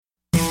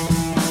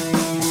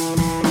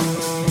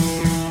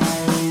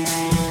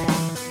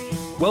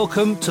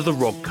Welcome to the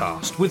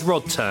Rodcast with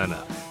Rod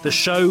Turner, the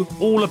show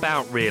all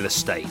about real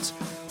estate.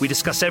 We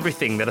discuss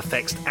everything that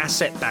affects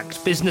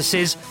asset-backed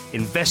businesses,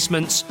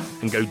 investments,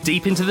 and go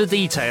deep into the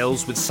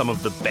details with some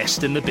of the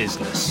best in the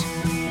business.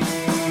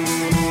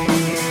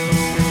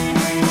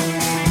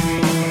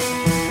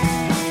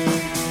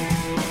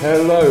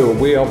 Hello,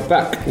 we are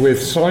back with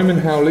Simon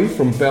Howley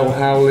from Bell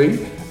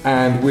Howley,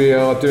 and we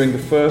are doing the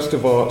first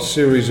of our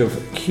series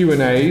of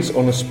Q&As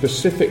on a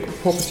specific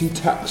property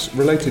tax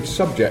related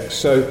subject.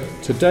 So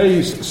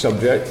today's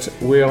subject,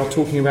 we are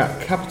talking about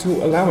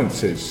capital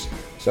allowances.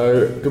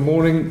 So good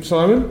morning,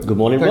 Simon. Good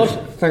morning, Rod.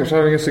 Thanks for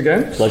having us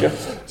again. Pleasure.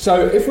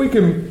 So if we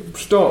can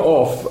start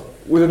off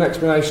with an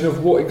explanation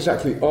of what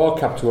exactly are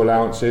capital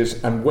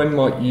allowances and when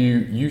might you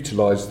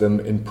utilise them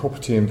in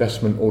property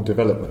investment or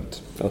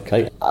development?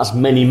 Okay. As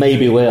many may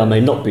be aware or may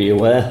not be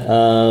aware,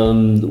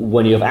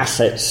 when you have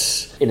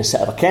assets in a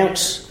set of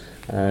accounts,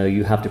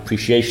 you have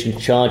depreciation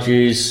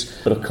charges,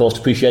 but of course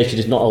depreciation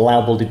is not an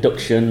allowable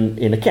deduction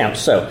in accounts.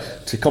 So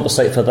to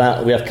compensate for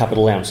that, we have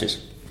capital allowances.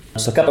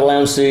 So capital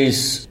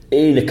allowances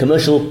in a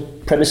commercial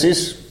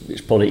premises,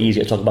 it's probably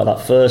easier to talk about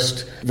that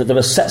first. There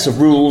are sets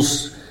of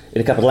rules in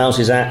the Capital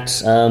Allowances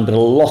Act, but a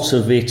lot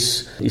of it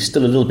is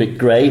still a little bit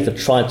grey. They've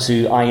tried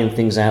to iron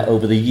things out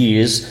over the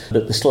years,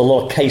 but there's still a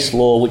lot of case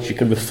law which you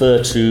can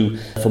refer to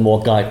for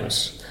more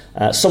guidance.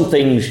 Some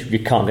things you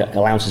can't get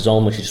allowances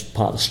on, which is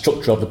part of the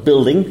structure of the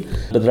building,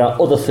 but there are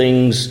other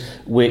things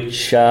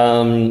which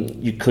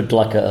you could,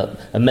 like a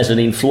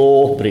mezzanine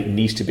floor, but it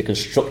needs to be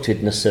constructed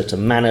in a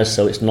certain manner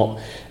so it's not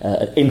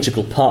an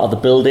integral part of the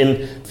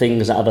building.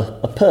 Things that have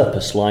a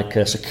purpose, like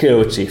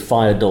security,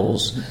 fire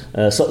doors.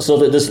 So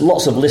there's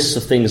lots of lists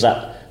of things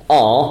that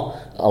are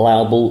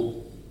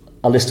allowable,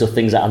 a list of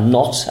things that are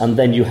not, and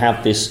then you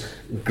have this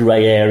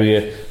grey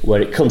area where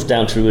it comes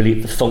down to really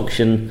the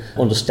function,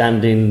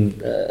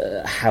 understanding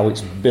how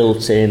it's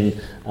built in,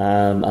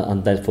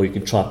 and therefore you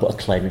can try and put a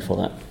claim in for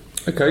that.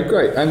 Okay,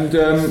 great. And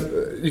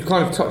you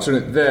kind of touched on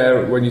it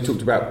there when you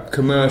talked about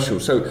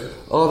commercial. So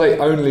are they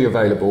only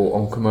available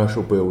on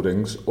commercial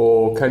buildings,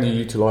 or can you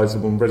utilise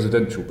them on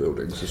residential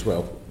buildings as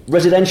well?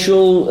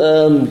 Residential,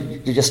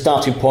 your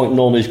starting point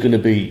normally is going to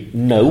be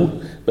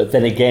no, but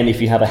then again,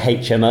 if you have a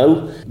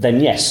HMO,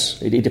 then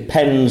yes. It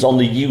depends on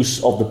the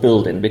use of the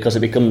building, because it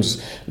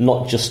becomes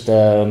not just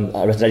a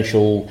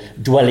residential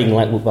dwelling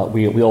like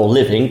we all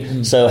live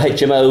in. So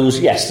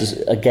HMOs, yes,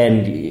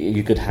 again,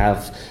 you could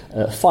have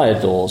fire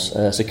doors,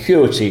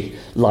 security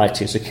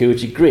lighting,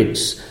 security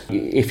grids.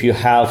 If you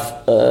have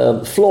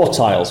floor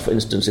tiles, for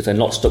instance, if they're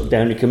not stuck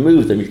down, you can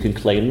move them, you can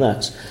claim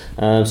that.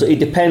 So it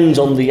depends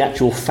on the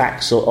actual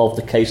facts of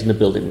the case in the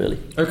building, really.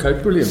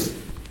 Okay, brilliant.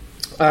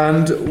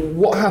 And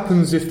what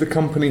happens if the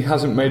company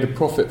hasn't made a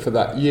profit for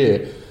that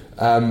year?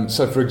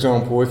 So, for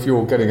example, if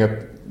you're getting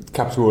a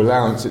capital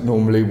allowance, it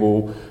normally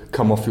will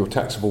come off your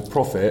taxable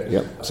profit.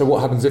 Yep. So what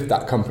happens if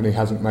that company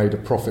hasn't made a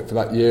profit for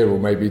that year, or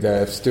maybe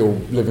they're still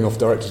living off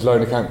director's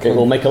loan account? It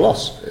will make a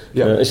loss.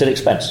 It's an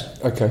expense.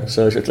 Okay.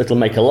 So it'll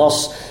make a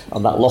loss,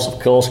 and that loss,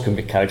 of course, can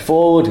be carried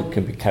forward, it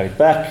can be carried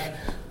back.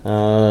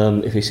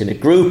 If it's in a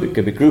group, it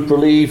can be group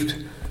relieved.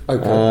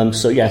 Okay.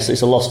 So yes,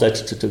 it's a loss there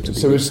to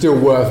So it's still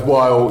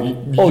worthwhile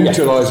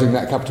utilising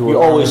that capital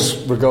allowance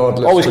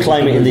regardless. Always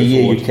claim it in the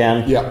year you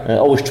can. Yeah.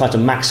 Always try to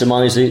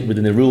maximise it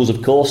within the rules,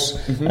 of course.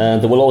 Mm-hmm.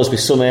 There will always be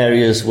some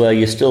areas where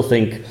you still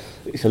think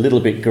it's a little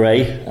bit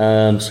grey,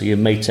 so you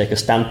may take a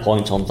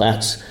standpoint on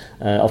that.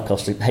 Of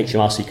course, the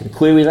HMRC can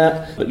query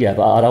that, but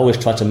I'd always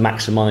try to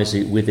maximise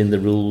it within the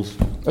rules.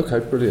 Okay,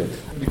 brilliant.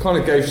 You kind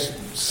of gave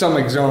some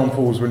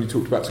examples when you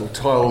talked about sort of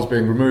tiles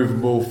being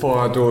removable,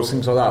 fire doors,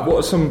 things like that. What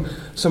are some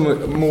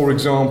more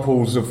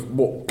examples of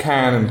what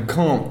can and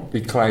can't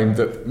be claimed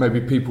that maybe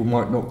people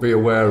might not be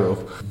aware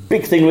of?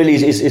 Big thing really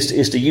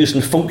is the use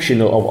and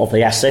function of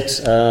the asset.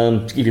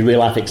 To give you real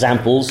life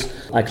examples,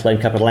 I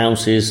claim capital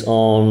allowances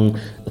on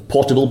a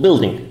portable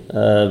building.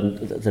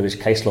 There is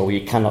case law where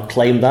you cannot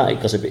claim that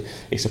because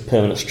it's a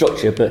permanent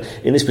structure, but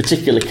in this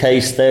particular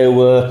case they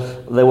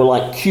were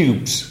like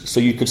cubes, so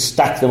you could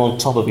stack them on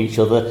top of each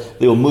other.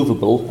 They were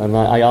movable, and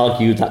I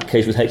argued that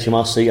case with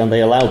HMRC and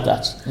they allowed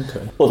that.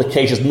 Okay. Other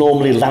cases,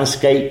 normally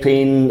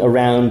landscaping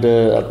around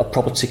a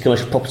property,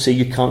 commercial property,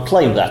 you can't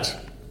claim that.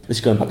 This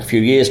is going back a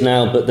few years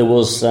now, but there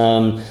was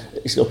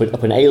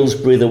up in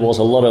Aylesbury, there was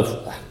a lot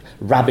of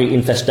rabbit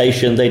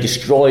infestation. They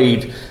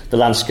destroyed the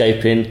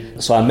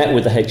landscaping, so I met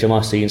with the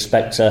HMRC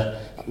inspector.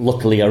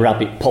 Luckily a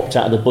rabbit popped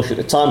out of the bush at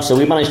the time, so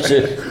we managed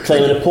to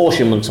claim an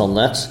apportionment on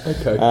that.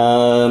 Okay.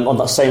 On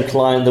that same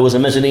client there was a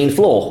mezzanine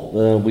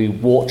floor. We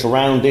walked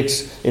around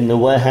it in the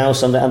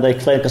warehouse, and they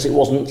claimed because it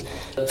wasn't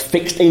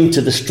fixed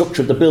into the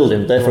structure of the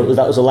building, therefore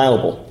that was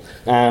allowable.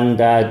 And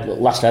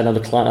last I had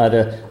another client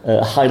had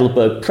a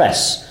Heidelberg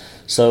press.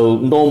 So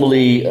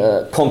normally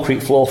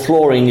concrete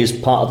flooring is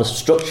part of the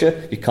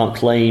structure. You can't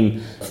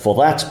claim for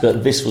that,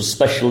 but this was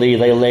specially,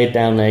 they laid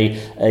down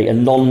a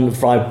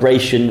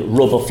non-vibration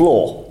rubber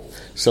floor.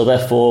 So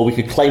therefore we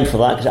could claim for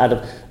that because it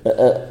had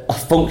a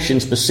function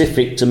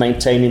specific to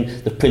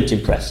maintaining the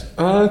printing press.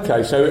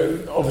 Okay, so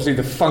obviously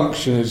the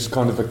function is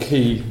kind of a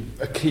key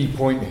a key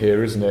point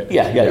here, isn't it?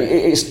 Yeah.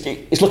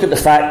 It's look at the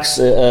facts,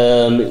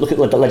 look at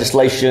the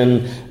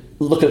legislation,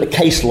 look at the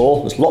case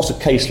law. There's lots of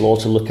case law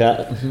to look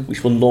at,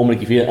 which will normally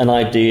give you an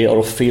idea or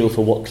a feel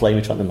for what claim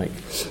you're trying to make.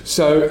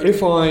 So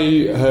if I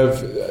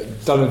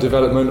have done a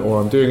development or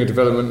I'm doing a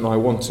development and I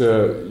want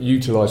to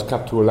utilise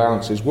capital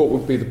allowances, what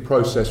would be the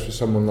process for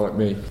someone like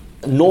me?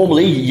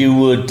 Normally, you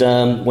would,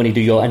 when you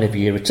do your end of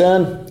year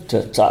return,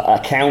 to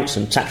accounts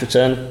and tax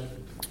return,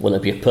 whether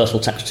it be a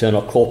personal tax return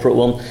or a corporate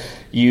one,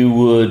 you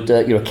would,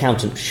 your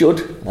accountant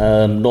should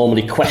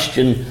normally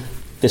question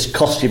this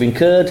cost you've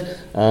incurred.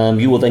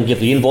 You will then give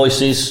the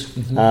invoices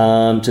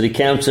to the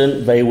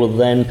accountant. They will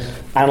then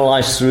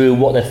analyse through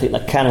what they think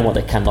they can and what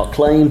they cannot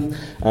claim.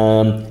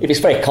 If it's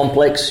very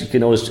complex, you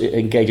can always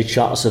engage a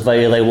chartered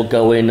surveyor. They will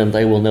go in and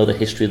they will know the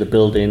history of the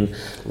building.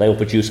 They will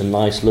produce a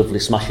nice, lovely,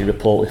 smashing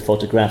report with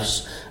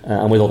photographs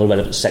and with all the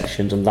relevant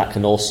sections, and that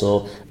can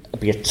also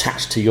be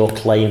attached to your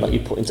claim that you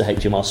put into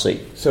HMRC.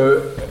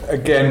 So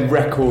again,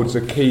 records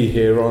are key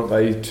here, aren't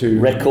they,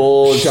 to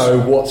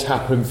show what's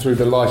happened through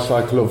the life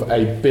cycle of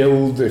a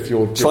build. If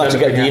you're trying to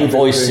get the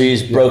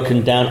invoices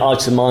broken down,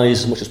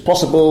 itemised as much as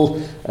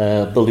possible.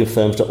 Building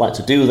firms don't like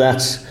to do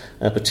that.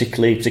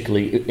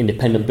 Particularly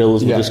independent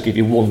builders will just give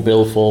you one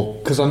bill for...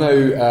 Because I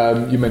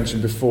know you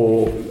mentioned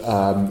before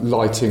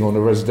lighting on a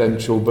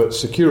residential, but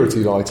security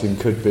lighting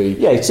could be...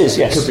 Yeah, it is,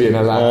 yes. Could be an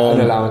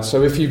allowance.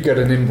 So if you get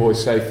an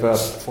invoice, say, for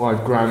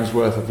 £5,000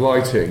 worth of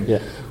lighting,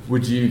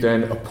 would you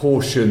then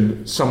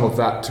apportion some of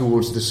that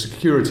towards the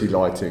security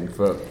lighting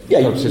for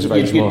purposes of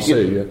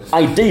HMRC?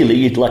 Ideally,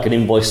 you'd like an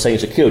invoice saying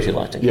security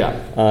lighting.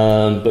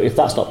 But if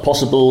that's not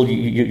possible,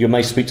 you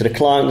may speak to the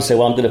client and say,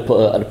 well, I'm going to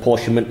put an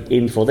apportionment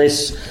in for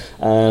this.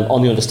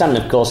 On the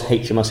understanding, of course,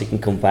 HMRC can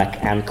come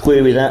back and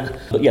query that.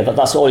 But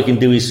that's all you can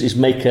do is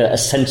make a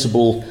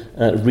sensible,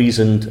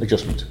 reasoned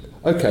adjustment.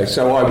 Okay,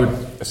 so I would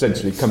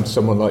essentially come to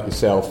someone like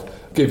yourself,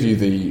 give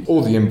you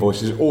all the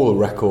invoices, all the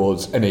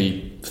records,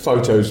 any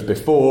photos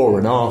before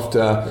and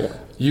after.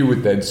 You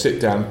would then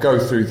sit down, go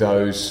through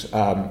those,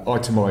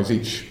 itemise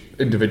each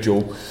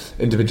individual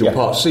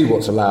part, see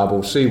what's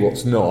allowable, see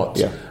what's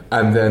not,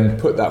 and then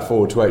put that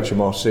forward to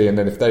HMRC, and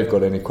then if they've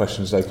got any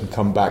questions they can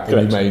come back.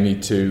 Correct. And you may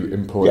need to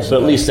employ but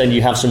at least then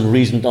you have some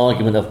reasoned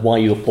argument of why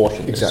you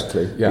apportion this.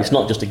 Exactly, It's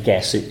not just a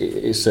guess,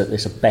 it's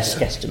a best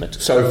guesstimate.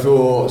 So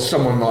for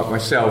someone like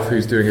myself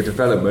who's doing a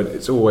development,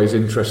 it's always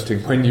interesting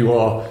when you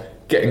are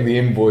getting the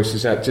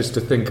invoices out just to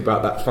think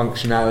about that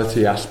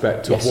functionality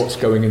aspect of what's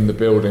going in the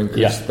building,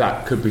 because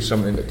that could be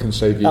something that can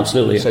save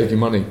you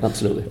money.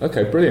 Absolutely.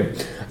 Okay,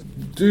 brilliant.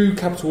 Do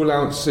capital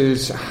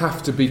allowances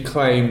have to be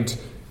claimed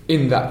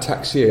in that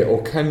tax year,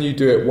 or can you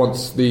do it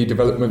once the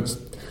development's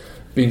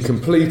been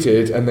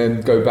completed and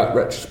then go back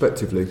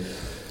retrospectively?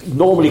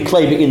 Normally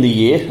claim it in the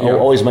year. I'll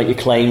always make your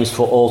claims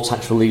for all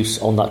tax reliefs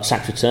on that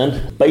tax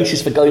return.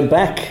 Basis for going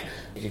back,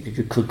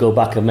 you could go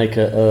back and make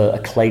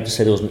a claim to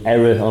say there was an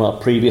error on a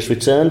previous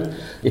return.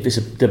 If it's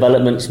a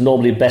development, it's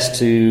normally best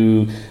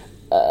to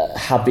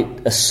have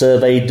a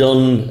survey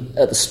done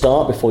at the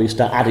start before you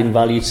start adding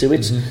value to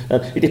it.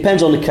 It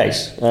depends on the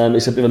case.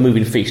 It's a bit of a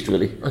moving feast,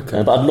 really.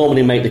 Okay. But I'd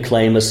normally make the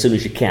claim as soon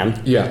as you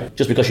can.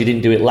 Just because you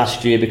didn't do it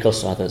last year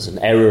because there's an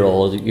error,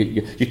 or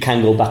you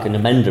can go back and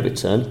amend a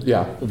return.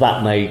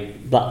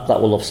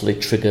 That will obviously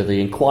trigger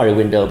the inquiry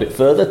window a bit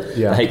further,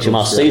 the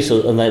HMRC.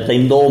 So, and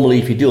they normally,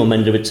 if you do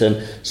amend a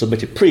return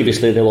submitted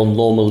previously, that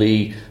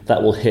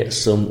will hit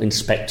some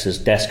inspector's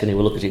desk and he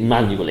will look at it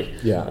manually.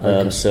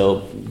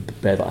 So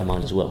bear that in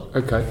mind as well.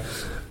 Okay.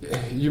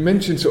 You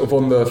mentioned sort of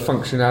on the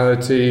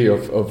functionality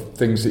of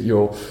things that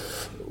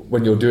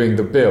when you're doing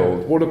the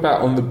build. What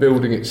about on the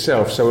building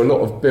itself? So a lot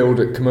of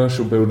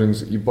commercial buildings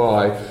that you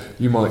buy,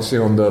 you might see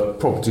on the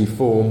property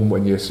form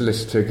when your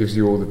solicitor gives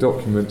you all the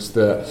documents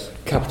that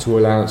capital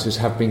allowances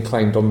have been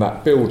claimed on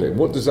that building.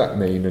 What does that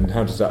mean, and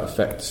how does that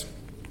affect?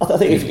 I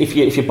think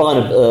if you're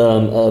buying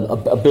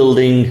a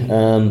building,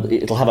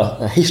 it'll have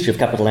a history of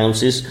capital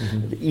allowances.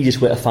 The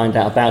easiest way to find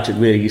out about it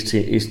really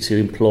is to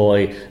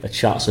employ a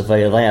chartered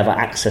surveyor. They have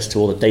access to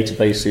all the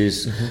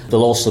databases.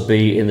 They'll also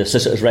be in the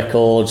solicitor's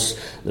records.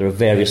 There are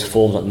various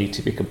forms that need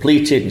to be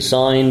completed and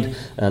signed.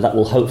 That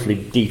will hopefully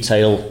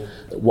detail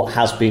what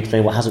has been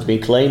claimed, what hasn't been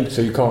claimed.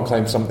 So you can't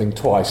claim something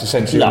twice,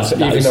 essentially.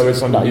 Even though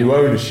it's under new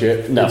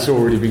ownership, it's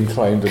already been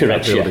claimed.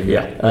 Correct, in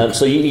that building.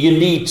 So you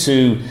need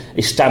to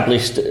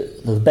establish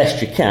the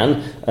best you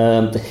can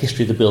the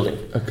history of the building.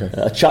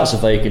 A chartered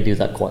surveyor can do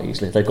that quite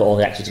easily. They've got all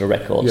the access to the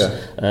records.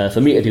 For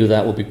me to do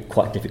that would be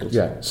quite difficult.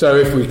 So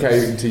if we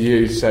came to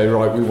you to say,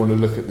 right, we want to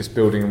look at this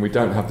building and we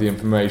don't have the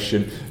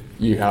information,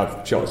 you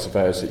have chartered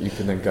surveyors that you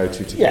can then go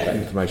to get that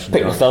information.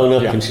 Pick the phone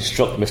up and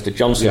instruct Mr.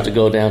 Johnson to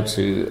go down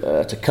to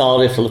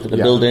Cardiff to look at the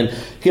building.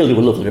 He'll do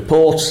a lovely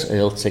report.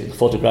 He'll take the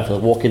photograph. He'll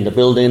walk in the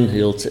building.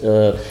 He'll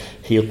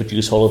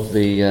produce all of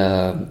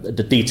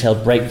the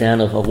detailed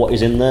breakdown of what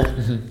is in there.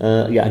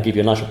 And give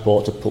you a nice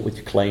report to put with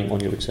your claim on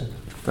your return.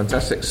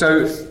 Fantastic. So,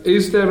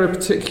 is there a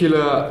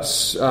particular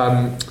sort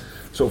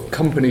of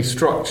company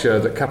structure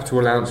that capital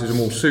allowances are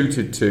more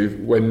suited to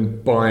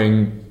when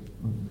buying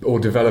or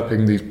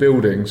developing these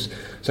buildings.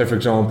 So, for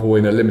example,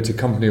 in a limited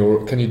company,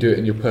 or can you do it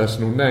in your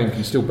personal name? Can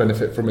you still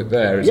benefit from it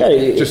there? Is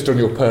it just on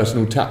your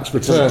personal tax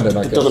return then,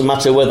 I guess? It doesn't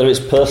matter whether it's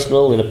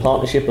personal, in a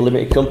partnership, a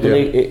limited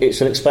company,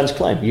 it's an expense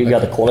claim. You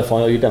either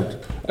qualify or you don't.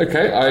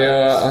 Okay,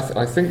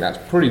 I think that's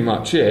pretty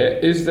much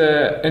it. Is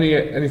there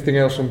anything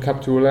else on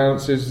capital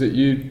allowances that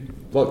you'd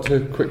like to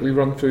quickly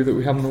run through that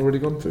we haven't already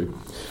gone through?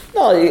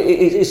 No,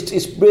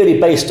 it's really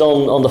based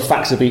on the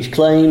facts of each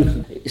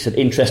claim. It's an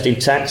interesting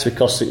tax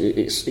because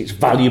it's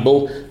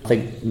valuable. I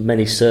think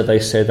many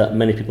surveys say that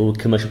many people with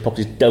commercial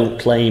properties don't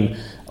claim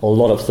a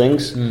lot of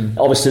things.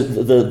 Obviously,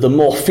 the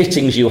more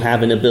fittings you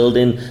have in a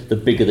building, the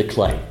bigger the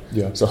claim.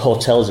 Yeah. So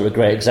hotels are a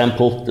great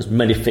example. There's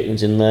many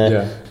fittings in there.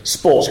 Yeah.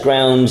 Sports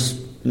grounds,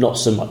 not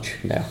so much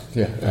now.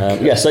 Yeah.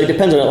 Okay. So it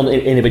depends on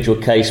the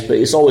individual case, but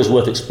it's always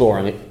worth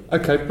exploring it.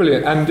 Okay,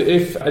 brilliant. And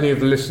if any of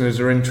the listeners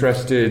are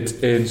interested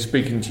in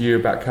speaking to you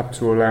about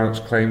capital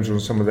allowance claims on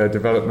some of their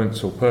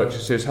developments or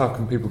purchases, how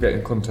can people get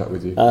in contact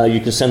with you?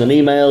 You can send an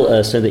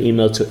email. Send the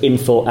email to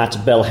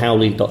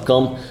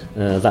info@bellhowley.com.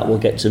 That will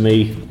get to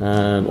me,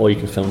 or you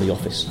can phone the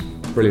office.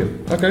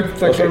 Brilliant. Okay,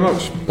 thanks very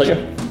much. Pleasure.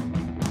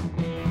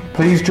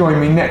 Please join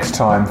me next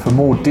time for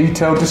more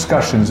detailed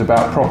discussions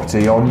about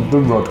property on the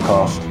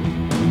Rodcast.